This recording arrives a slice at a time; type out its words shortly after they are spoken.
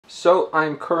So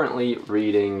I'm currently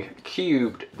reading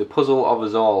Cubed, The Puzzle of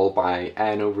Us All by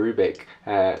Erno Rubik,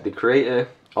 the creator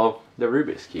of the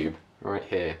Rubik's Cube, right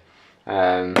here.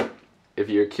 If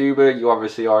you're a cuber, you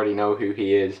obviously already know who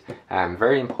he is.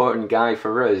 Very important guy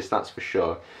for us, that's for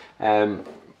sure.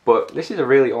 But this is a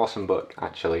really awesome book,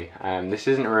 actually. This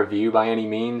isn't a review by any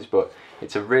means, but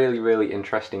it's a really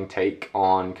interesting take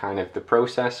on kind of the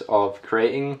process of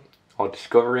creating or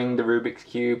discovering the Rubik's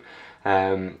Cube,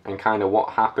 and kind of what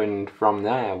happened from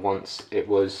there once it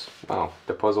was, well,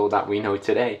 the puzzle that we know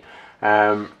today.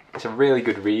 It's a really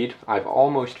good read. I've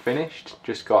almost finished,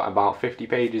 just got about 50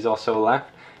 pages or so left,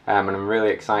 and I'm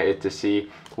really excited to see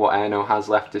what Erno has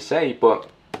left to say. But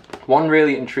one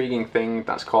really intriguing thing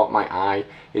that's caught my eye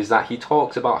is that he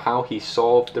talks about how he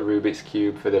solved the Rubik's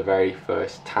Cube for the very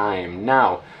first time.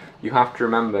 Now, you have to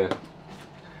remember,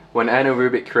 when Erno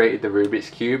Rubik created the Rubik's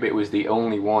Cube, it was the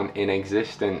only one in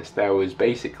existence. There was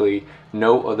basically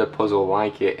no other puzzle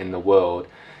like it in the world.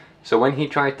 So when he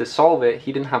tried to solve it,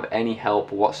 he didn't have any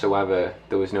help whatsoever.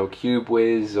 There was no Cube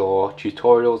Whiz or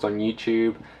tutorials on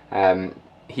YouTube.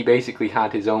 He basically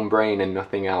had his own brain and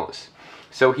nothing else.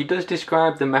 So he does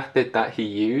describe the method that he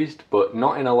used, but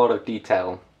not in a lot of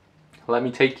detail. Let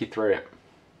me take you through it.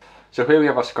 So here we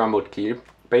have our scrambled cube.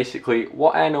 Basically,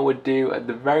 what Erno would do at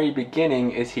the very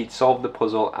beginning is he'd solve the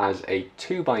puzzle as a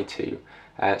 2x2.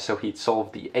 So he'd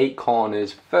solve the 8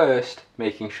 corners first,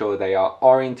 making sure they are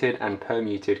oriented and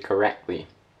permuted correctly.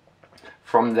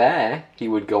 From there, he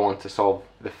would go on to solve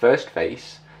the first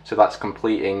face. So that's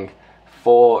completing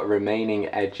 4 remaining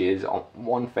edges on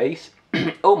one face.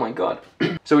 Oh my god.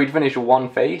 So he'd finish one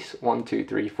face, 1, 2,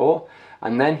 3, 4,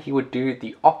 and then he would do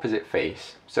the opposite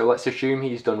face. So let's assume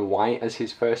he's done white as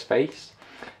his first face.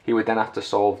 He would then have to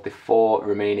solve the 4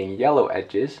 remaining yellow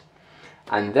edges,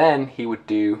 and then he would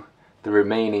do the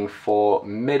remaining 4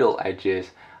 middle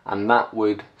edges, and that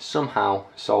would somehow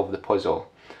solve the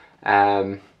puzzle.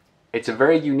 It's a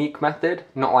very unique method,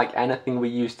 not like anything we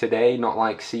use today, not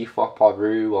like CFOP or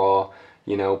Roux or,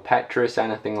 you know, Petrus,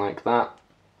 anything like that.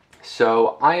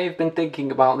 So I've been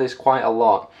thinking about this quite a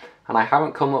lot, and I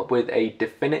haven't come up with a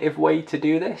definitive way to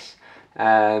do this.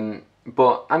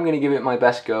 But I'm going to give it my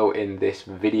best go in this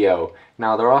video.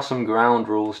 Now, there are some ground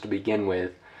rules to begin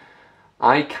with.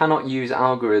 I cannot use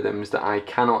algorithms that I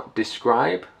cannot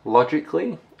describe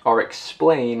logically or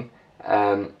explain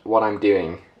what I'm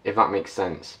doing, if that makes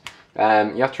sense. You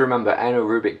have to remember, Erno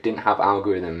Rubik didn't have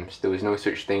algorithms. There was no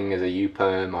such thing as a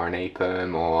U-perm or an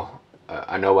A-perm or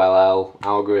an OLL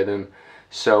algorithm.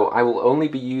 So I will only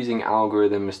be using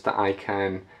algorithms that I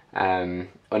can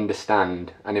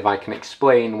understand, and if I can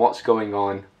explain what's going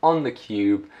on the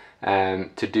cube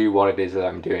to do what it is that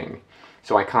I'm doing.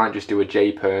 So I can't just do a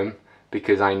J-perm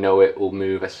because I know it will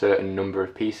move a certain number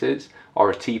of pieces, or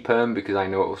a T-perm because I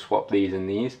know it will swap these and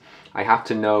these. I have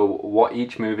to know what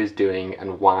each move is doing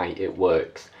and why it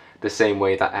works, the same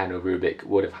way that Erno Rubik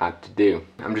would have had to do.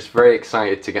 I'm just very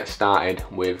excited to get started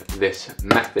with this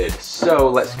method, so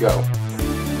let's go.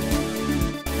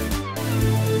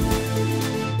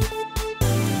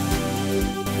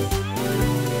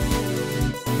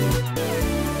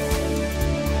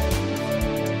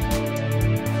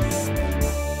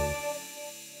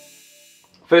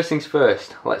 First things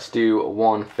first, let's do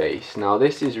one face. Now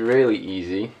this is really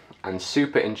easy and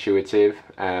super intuitive.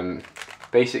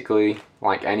 Basically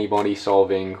like anybody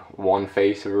solving one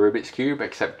face of a Rubik's Cube,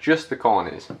 except just the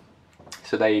corners.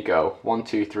 So there you go, 1,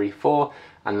 2, 3, 4,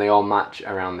 and they all match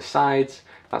around the sides.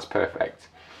 That's perfect.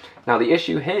 Now the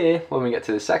issue here, when we get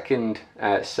to the second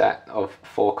set of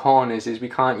 4 corners, is we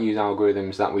can't use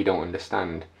algorithms that we don't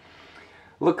understand.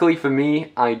 Luckily for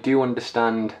me, I do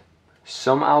understand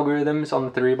some algorithms on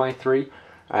the 3x3,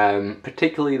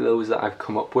 particularly those that I've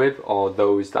come up with, or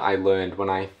those that I learned when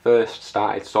I first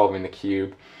started solving the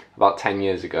cube about 10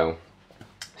 years ago.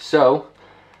 So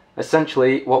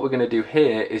essentially what we're going to do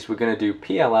here is we're going to do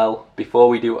PLL before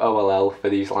we do OLL for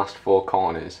these last 4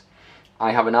 corners.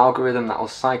 I have an algorithm that will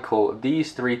cycle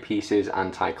these 3 pieces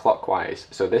anti-clockwise.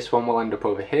 So this one will end up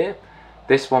over here,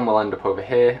 this one will end up over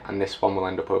here, and this one will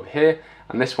end up over here,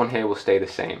 and this one here will stay the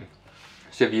same.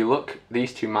 So if you look,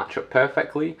 these two match up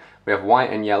perfectly. We have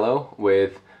white and yellow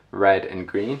with red and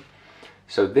green.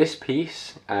 So this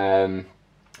piece,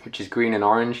 which is green and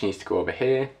orange, needs to go over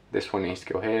here. This one needs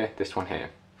to go here, this one here.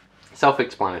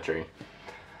 Self-explanatory.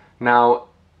 Now,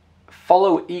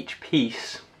 follow each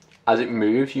piece as it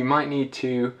moves. You might need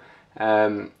to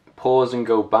pause and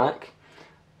go back,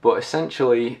 but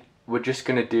essentially we're just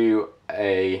going to do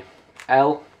a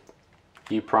L,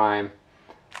 U prime,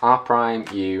 R prime,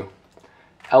 U,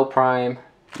 L prime,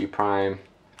 U prime,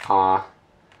 R,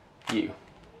 U.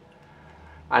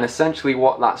 And essentially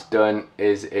what that's done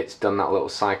is it's done that little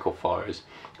cycle for us.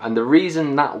 And the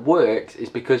reason that works is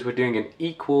because we're doing an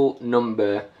equal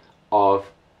number of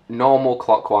normal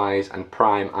clockwise and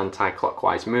prime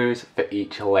anti-clockwise moves for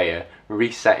each layer,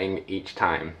 resetting each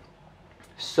time.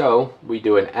 So we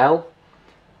do an L,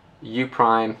 U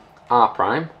prime, R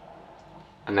prime,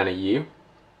 and then a U.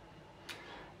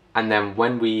 And then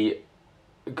when we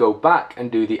go back and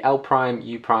do the L prime,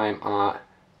 U prime, R,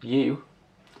 U,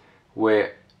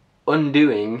 we're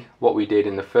undoing what we did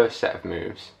in the first set of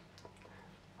moves.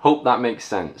 Hope that makes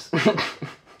sense.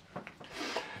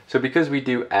 So because we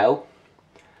do L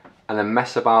and then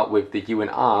mess about with the U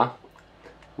and R,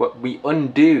 we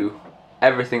undo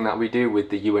everything that we do with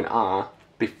the U and R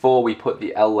before we put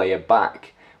the L layer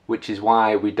back, which is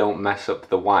why we don't mess up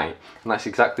the white. And that's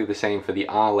exactly the same for the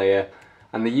R layer.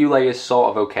 And the U layer is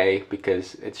sort of okay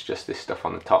because it's just this stuff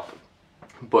on the top.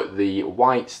 But the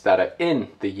whites that are in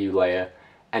the U layer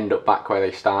end up back where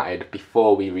they started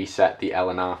before we reset the L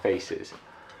and R faces.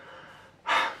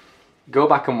 Go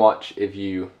back and watch if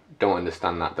you don't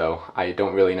understand that though. I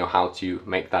don't really know how to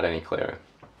make that any clearer.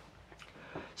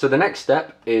 So the next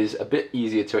step is a bit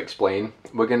easier to explain.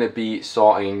 We're going to be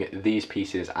sorting these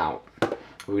pieces out.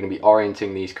 We're going to be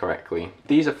orienting these correctly.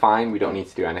 These are fine, we don't need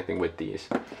to do anything with these.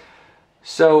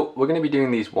 So we're going to be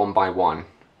doing these one by one.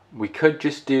 We could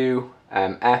just do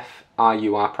F, R,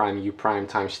 U, R prime, U prime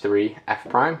times 3, F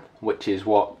prime, which is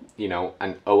what, you know,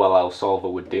 an OLL solver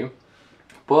would do.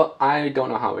 But I don't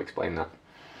know how to explain that.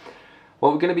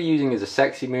 What we're going to be using is a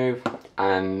sexy move,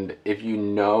 and if you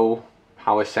know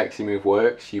how a sexy move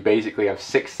works, you basically have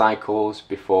 6 cycles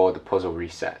before the puzzle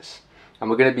resets. And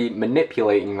we're going to be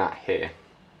manipulating that here.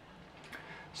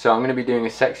 So I'm going to be doing a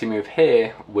sexy move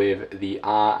here with the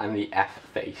R and the F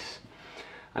face.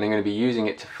 And I'm going to be using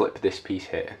it to flip this piece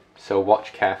here. So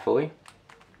watch carefully.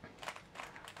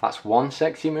 That's 1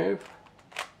 sexy move,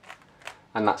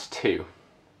 and that's 2.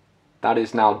 That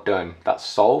is now done, that's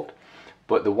solved,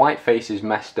 but the white face is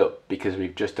messed up because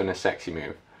we've just done a sexy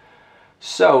move.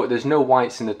 So there's no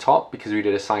whites in the top because we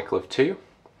did a cycle of 2.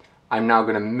 I'm now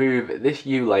going to move this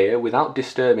U layer without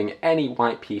disturbing any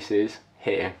white pieces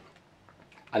here.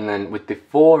 And then with the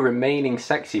 4 remaining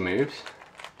sexy moves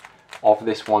of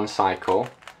this 1 cycle,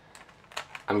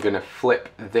 I'm going to flip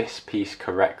this piece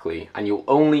correctly, and you'll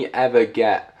only ever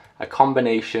get a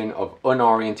combination of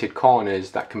unoriented corners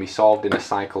that can be solved in a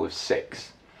cycle of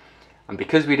 6. And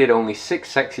because we did only 6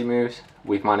 sexy moves,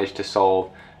 we've managed to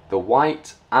solve the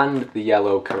white and the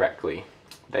yellow correctly.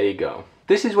 There you go.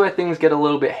 This is where things get a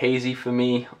little bit hazy for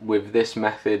me with this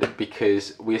method,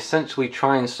 because we essentially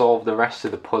try and solve the rest of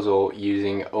the puzzle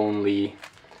using only,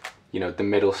 you know, the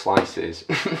middle slices,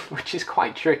 which is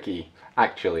quite tricky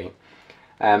actually.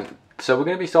 So we're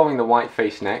going to be solving the white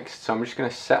face next, so I'm just going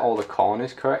to set all the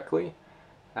corners correctly.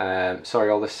 Sorry,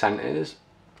 all the centers.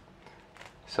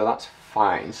 So that's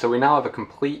fine. So we now have a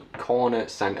complete corner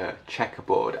center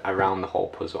checkerboard around the whole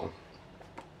puzzle.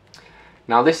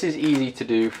 Now this is easy to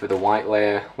do for the white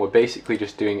layer. We're basically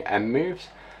just doing M moves,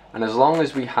 and as long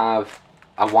as we have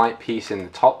a white piece in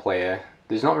the top layer,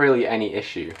 there's not really any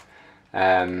issue.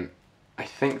 I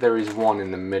think there is one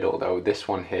in the middle though, this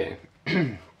one here.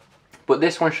 But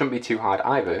this one shouldn't be too hard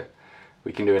either.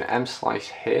 We can do an M slice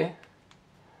here,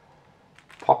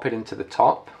 pop it into the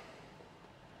top,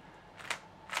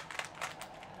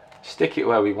 stick it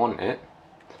where we want it,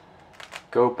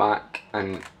 go back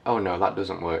and, oh no, that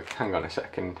doesn't work, hang on a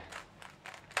second.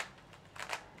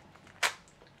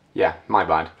 Yeah, my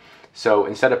bad. So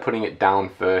instead of putting it down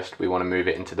first, we want to move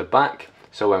it into the back,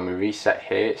 so when we reset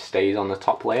here, it stays on the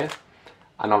top layer,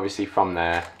 and obviously from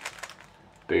there,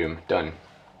 boom, done.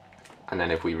 And then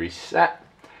if we reset,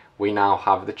 we now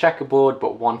have the checkerboard,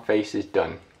 but 1 face is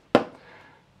done.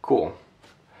 Cool.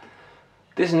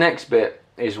 This next bit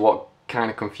is what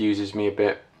kind of confuses me a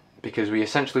bit, because we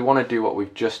essentially want to do what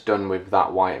we've just done with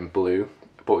that white and blue,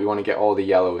 but we want to get all the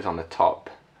yellows on the top.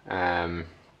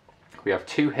 We have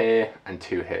 2 here and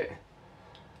 2 here.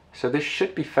 So this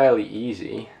should be fairly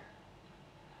easy,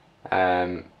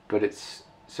 but it's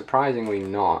surprisingly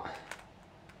not.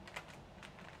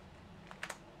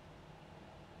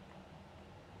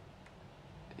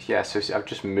 Yeah, so I've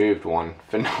just moved one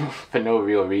for no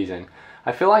real reason.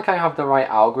 I feel like I have the right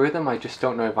algorithm, I just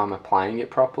don't know if I'm applying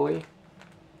it properly.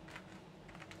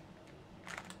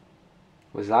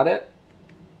 Was that it?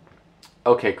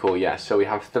 Okay, cool, yeah, so we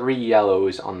have 3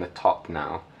 yellows on the top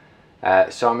now.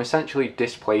 So I'm essentially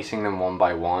displacing them one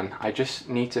by one. I just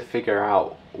need to figure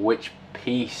out which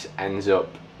piece ends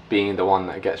up being the one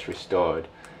that gets restored.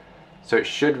 So it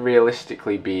should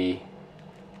realistically be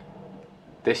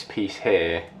this piece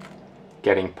here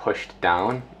getting pushed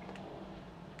down,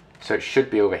 So it should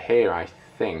be over here, I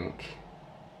think.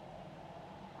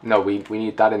 No, we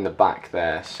need that in the back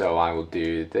there, so I will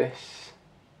do this.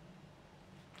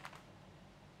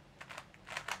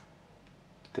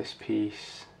 This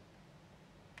piece.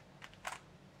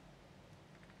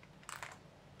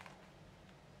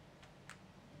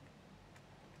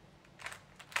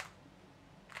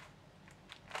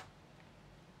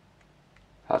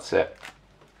 That's it.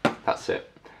 That's it.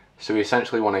 So we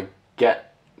essentially want to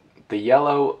get the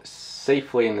yellow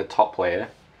safely in the top layer,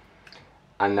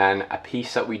 and then a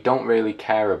piece that we don't really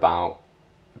care about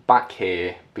back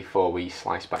here before we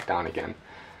slice back down again.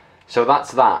 So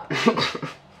that's that.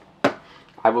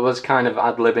 I was kind of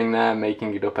ad-libbing there,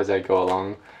 making it up as I go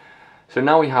along. So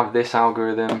now we have this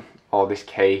algorithm, or this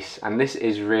case, and this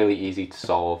is really easy to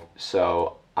solve,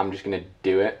 so I'm just going to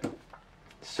do it.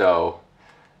 So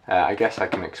I guess I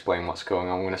can explain what's going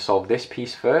on. I'm going to solve this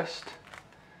piece first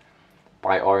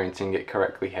by orienting it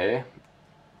correctly here,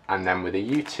 and then with a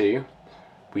U2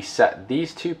 we set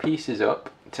these two pieces up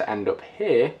to end up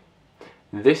here.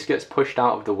 This gets pushed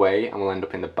out of the way and will end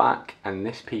up in the back, and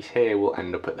this piece here will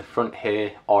end up at the front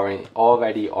here,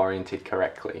 already oriented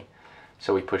correctly.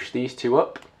 So we push these two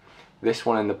up, this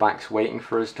one in the back's waiting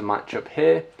for us to match up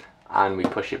here, and we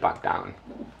push it back down.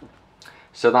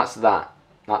 So that's that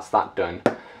done.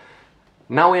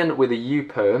 Now we end up with a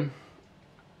U-perm,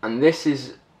 and this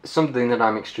is something that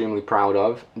I'm extremely proud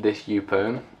of, this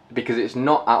U-perm, because it's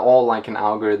not at all like an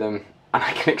algorithm, and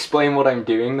I can explain what I'm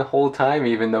doing the whole time,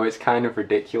 even though it's kind of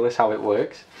ridiculous how it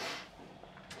works.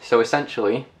 So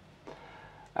essentially,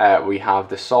 we have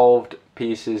the solved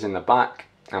pieces in the back,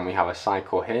 and we have a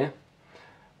cycle here.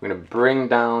 We're going to bring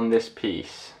down this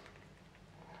piece.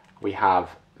 We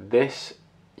have this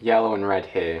yellow and red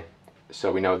here,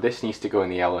 so we know this needs to go in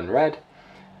the yellow and red,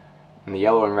 and the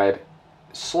yellow and red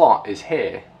slot is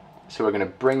here. So we're going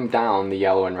to bring down the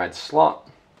yellow and red slot,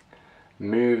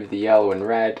 move the yellow and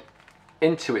red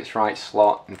into its right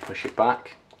slot and push it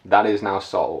back. That is now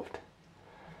solved.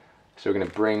 So we're going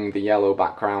to bring the yellow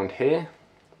background here.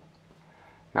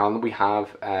 Now we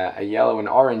have a yellow and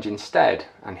orange instead,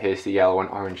 and here's the yellow and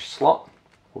orange slot.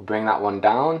 We'll bring that one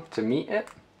down to meet it,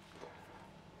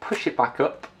 push it back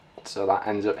up, so that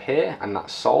ends up here, and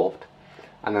that's solved.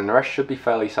 And then the rest should be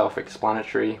fairly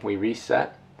self-explanatory. We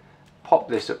reset, pop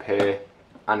this up here,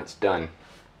 and it's done.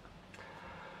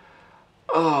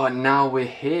 Oh, now we're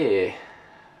here.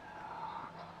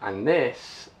 And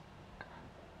this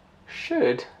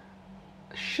should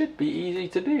be easy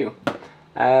to do.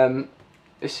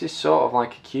 This is sort of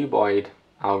like a cuboid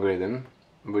algorithm.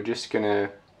 We're just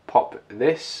gonna pop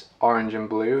this orange and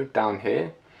blue down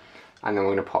here, and then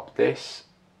we're gonna pop this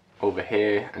over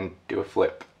here and do a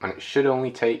flip, and it should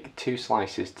only take 2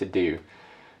 slices to do.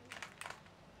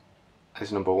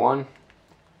 As number 1,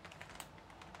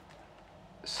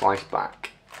 slice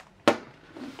back.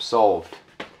 Solved.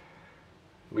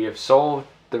 We have solved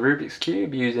the Rubik's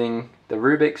Cube using the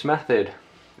Rubik's method.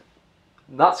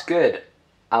 That's good.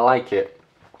 I like it.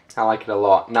 I like it a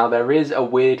lot. Now there is a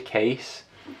weird case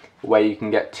where you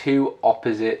can get 2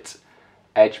 opposite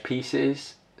edge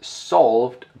pieces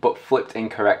solved but flipped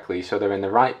incorrectly, so they're in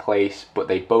the right place but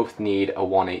they both need a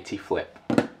 180 flip.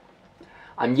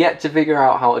 I'm yet to figure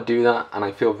out how to do that, and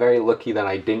I feel very lucky that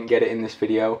I didn't get it in this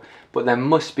video, but there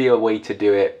must be a way to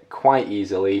do it quite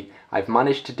easily. I've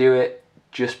managed to do it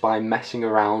just by messing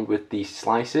around with these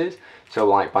slices, so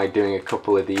like by doing a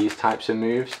couple of these types of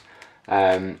moves,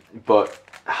 but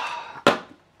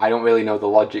I don't really know the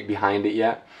logic behind it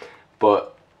yet.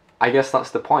 But I guess that's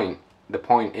the point. The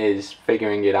point is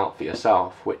figuring it out for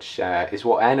yourself, which is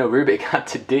what Erno Rubik had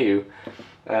to do.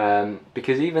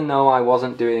 Because even though I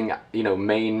wasn't doing, you know,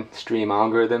 mainstream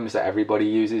algorithms that everybody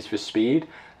uses for speed,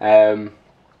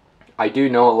 I do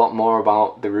know a lot more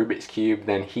about the Rubik's Cube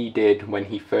than he did when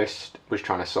he first was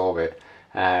trying to solve it,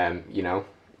 you know.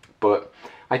 But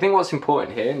I think what's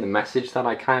important here, and the message that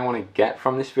I kind of want to get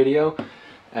from this video,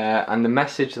 and the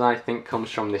message that I think comes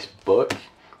from this book,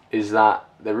 is that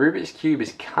the Rubik's Cube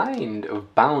is kind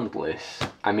of boundless.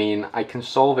 I mean, I can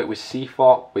solve it with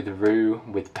CFOP, with Ru,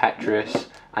 with Petrus,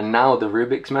 and now the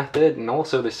Rubik's method, and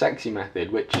also the sexy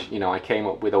method, which, you know, I came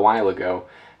up with a while ago.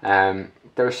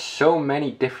 There are so many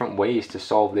different ways to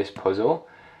solve this puzzle,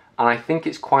 and I think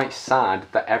it's quite sad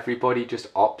that everybody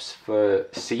just opts for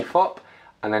CFOP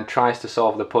and then tries to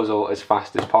solve the puzzle as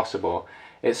fast as possible.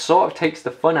 It sort of takes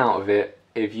the fun out of it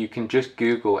if you can just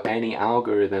Google any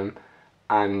algorithm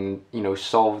and, you know,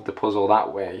 solve the puzzle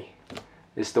that way.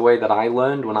 It's the way that I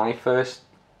learned when I first,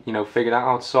 you know, figured out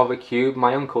how to solve a cube.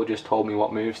 My uncle just told me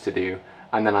what moves to do,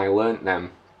 and then I learnt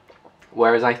them.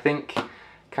 Whereas I think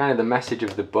kind of the message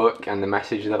of the book and the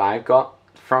message that I've got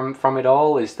from it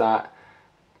all is that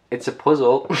it's a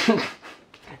puzzle.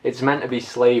 It's meant to be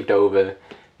slaved over,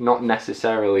 not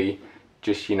necessarily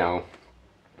just, you know,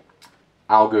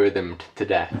 algorithmed to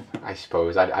death, I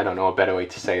suppose. I don't know a better way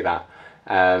to say that.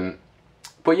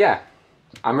 But yeah,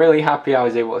 I'm really happy I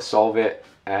was able to solve it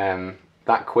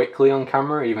that quickly on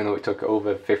camera, even though it took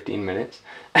over 15 minutes.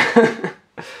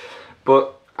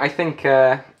 But I think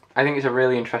it's a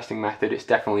really interesting method. It's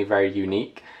definitely very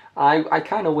unique. I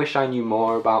kind of wish I knew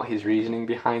more about his reasoning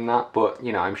behind that, but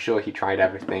you know, I'm sure he tried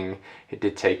everything. It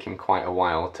did take him quite a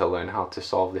while to learn how to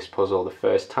solve this puzzle the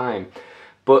first time.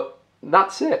 But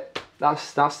that's it.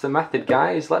 That's the method,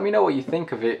 guys. Let me know what you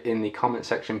think of it in the comment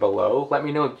section below. Let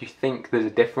me know if you think there's a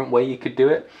different way you could do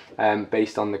it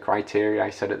based on the criteria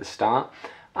I said at the start.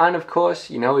 And of course,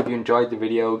 you know, if you enjoyed the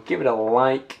video, give it a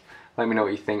like. Let me know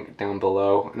what you think down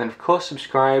below. And then of course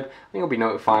subscribe, and you'll be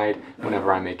notified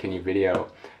whenever I make a new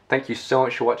video. Thank you so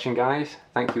much for watching, guys.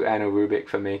 Thank you, Erno Rubik,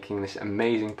 for making this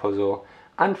amazing puzzle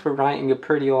and for writing a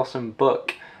pretty awesome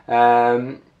book.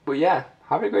 But yeah,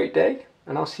 have a great day,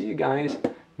 and I'll see you guys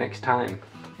next time.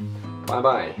 Bye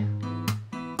bye.